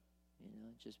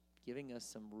 Just giving us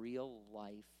some real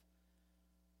life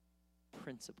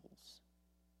principles,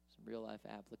 some real life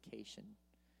application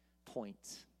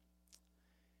points.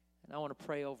 And I want to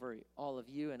pray over all of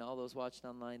you and all those watching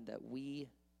online that we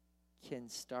can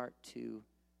start to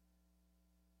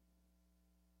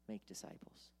make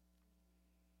disciples.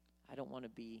 I don't want to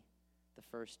be the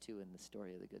first two in the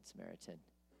story of the Good Samaritan,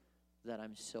 that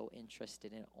I'm so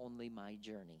interested in only my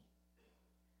journey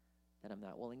that I'm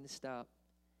not willing to stop,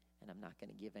 and I'm not going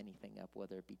to give anything up,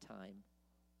 whether it be time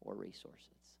or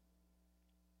resources.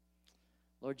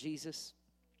 Lord Jesus,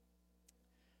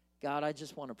 God, I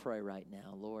just want to pray right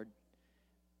now, Lord.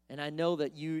 And I know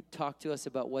that you talk to us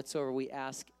about whatsoever we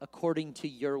ask according to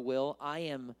your will. I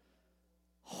am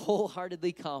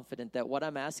wholeheartedly confident that what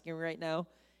I'm asking right now,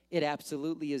 it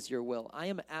absolutely is your will. I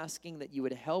am asking that you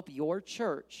would help your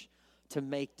church to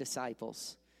make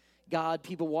disciples. God,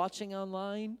 people watching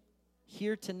online,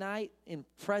 here tonight, and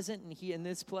present and here in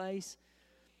this place,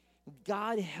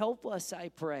 God, help us, I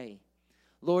pray.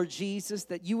 Lord Jesus,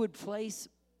 that you would place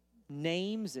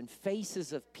names and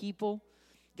faces of people,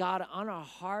 God, on our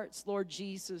hearts, Lord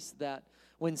Jesus, that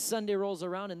when Sunday rolls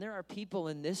around and there are people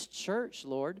in this church,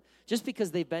 Lord, just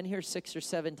because they've been here 6 or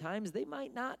 7 times, they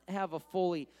might not have a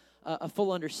fully a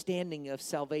full understanding of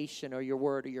salvation or your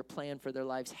word or your plan for their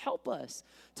lives. Help us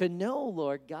to know,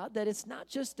 Lord God, that it's not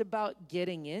just about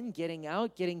getting in, getting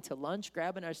out, getting to lunch,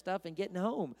 grabbing our stuff, and getting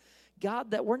home.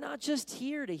 God, that we're not just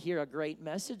here to hear a great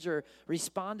message or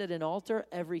respond at an altar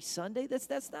every Sunday.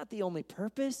 That's not the only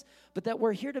purpose, but that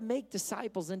we're here to make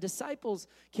disciples. And disciples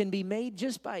can be made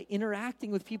just by interacting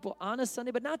with people on a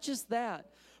Sunday, but not just that.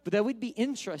 But that we'd be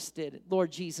interested,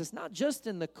 Lord Jesus, not just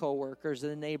in the coworkers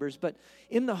and the neighbors, but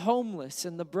in the homeless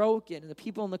and the broken and the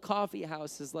people in the coffee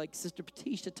houses like Sister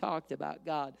Patricia talked about,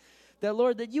 God. That,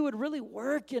 Lord, that you would really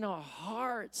work in our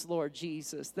hearts, Lord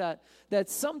Jesus, that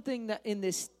something that in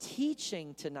this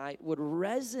teaching tonight would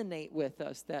resonate with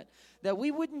us, that we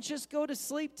wouldn't just go to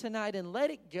sleep tonight and let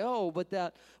it go, but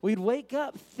that we'd wake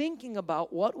up thinking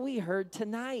about what we heard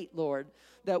tonight, Lord,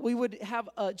 that we would have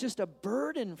just a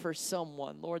burden for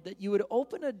someone, Lord, that you would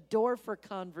open a door for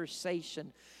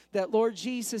conversation, that, Lord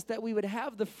Jesus, that we would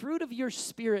have the fruit of your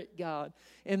Spirit, God,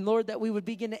 and, Lord, that we would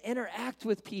begin to interact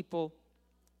with people.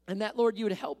 And that, Lord, you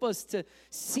would help us to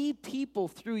see people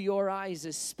through your eyes,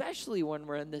 especially when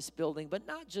we're in this building, but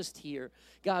not just here.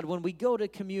 God, when we go to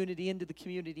community, into the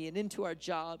community, and into our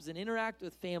jobs, and interact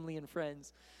with family and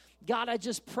friends. God, I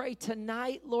just pray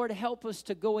tonight, Lord, help us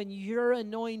to go in your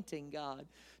anointing, God,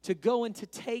 to go and to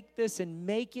take this and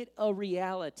make it a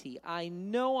reality. I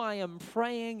know I am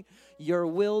praying your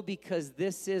will because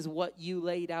this is what you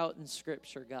laid out in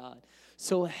Scripture, God.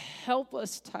 So help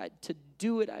us to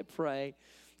do it, I pray.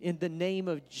 In the name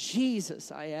of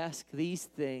Jesus, I ask these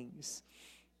things.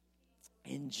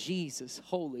 In Jesus'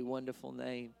 holy, wonderful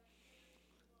name.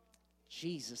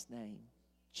 Jesus' name.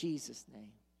 Jesus'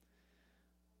 name.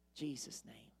 Jesus'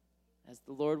 name. As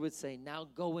the Lord would say, now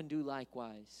go and do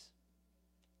likewise.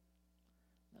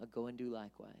 Now go and do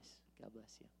likewise. God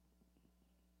bless you.